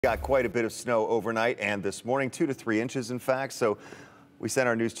Got quite a bit of snow overnight and this morning, 2 to 3 inches in fact. So we sent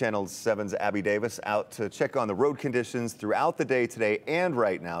our News Channel 7's Abby Davis out to check on the road conditions throughout the day today and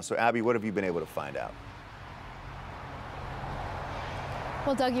right now. So Abby, what have you been able to find out?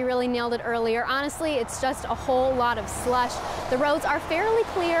 Well, Doug, you really nailed it earlier. Honestly, it's just a whole lot of slush. The roads are fairly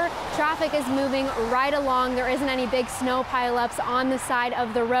clear. Traffic is moving right along. There isn't any big snow pileups on the side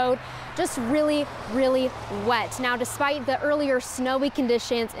of the road. Just really, really wet. Now, despite the earlier snowy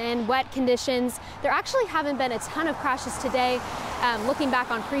conditions and wet conditions, there actually haven't been a ton of crashes today, looking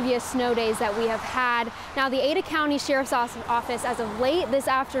back on previous snow days that we have had. Now, the Ada County Sheriff's Office, as of late this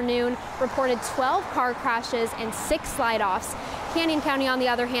afternoon, reported 12 car crashes and 6 slide-offs. Canyon County, on the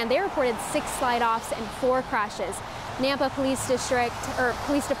other hand, they reported 6 slide-offs and 4 crashes. Nampa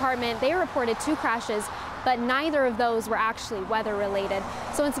Police Department, they reported 2 crashes, but neither of those were actually weather related.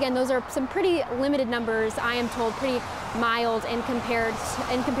 So once again, those are some pretty limited numbers. I am told pretty mild in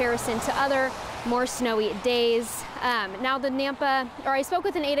comparison to other more snowy days. Now I spoke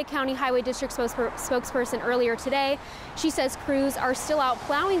with an Ada County Highway District spokesperson earlier today. She says crews are still out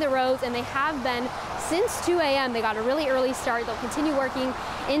plowing the roads, and they have been since 2 a.m. They got a really early start. They'll continue working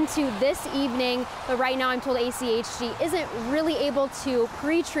into this evening, but right now I'm told ACHD isn't really able to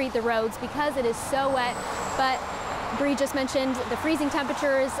pre-treat the roads because it is so wet. But Bree just mentioned the freezing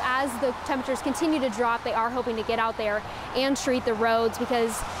temperatures. As the temperatures continue to drop, they are hoping to get out there and treat the roads,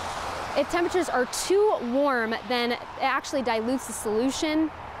 because if temperatures are too warm, then it actually dilutes the solution,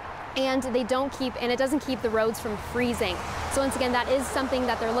 and it doesn't keep the roads from freezing. So once again, that is something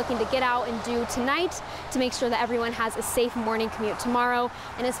that they're looking to get out and do tonight to make sure that everyone has a safe morning commute tomorrow.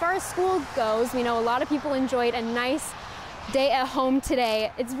 And as far as school goes, we know a lot of people enjoyed a nice day at home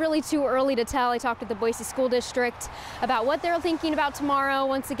today. It's really too early to tell. I talked with the Boise School District about what they're thinking about tomorrow.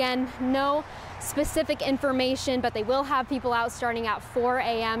 Once again, no specific information, but they will have people out starting at 4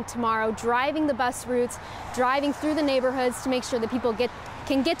 a.m. tomorrow, driving the bus routes, driving through the neighborhoods to make sure that people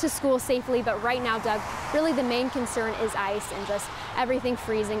can get to school safely. But right now, Doug, really the main concern is ice and just everything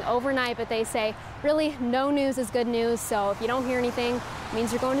freezing overnight. But they say really no news is good news. So if you don't hear anything, it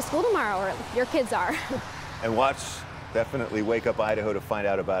means you're going to school tomorrow, or your kids are. And definitely Wake Up Idaho to find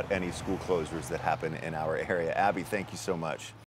out about any school closures that happen in our area. Abby, thank you so much.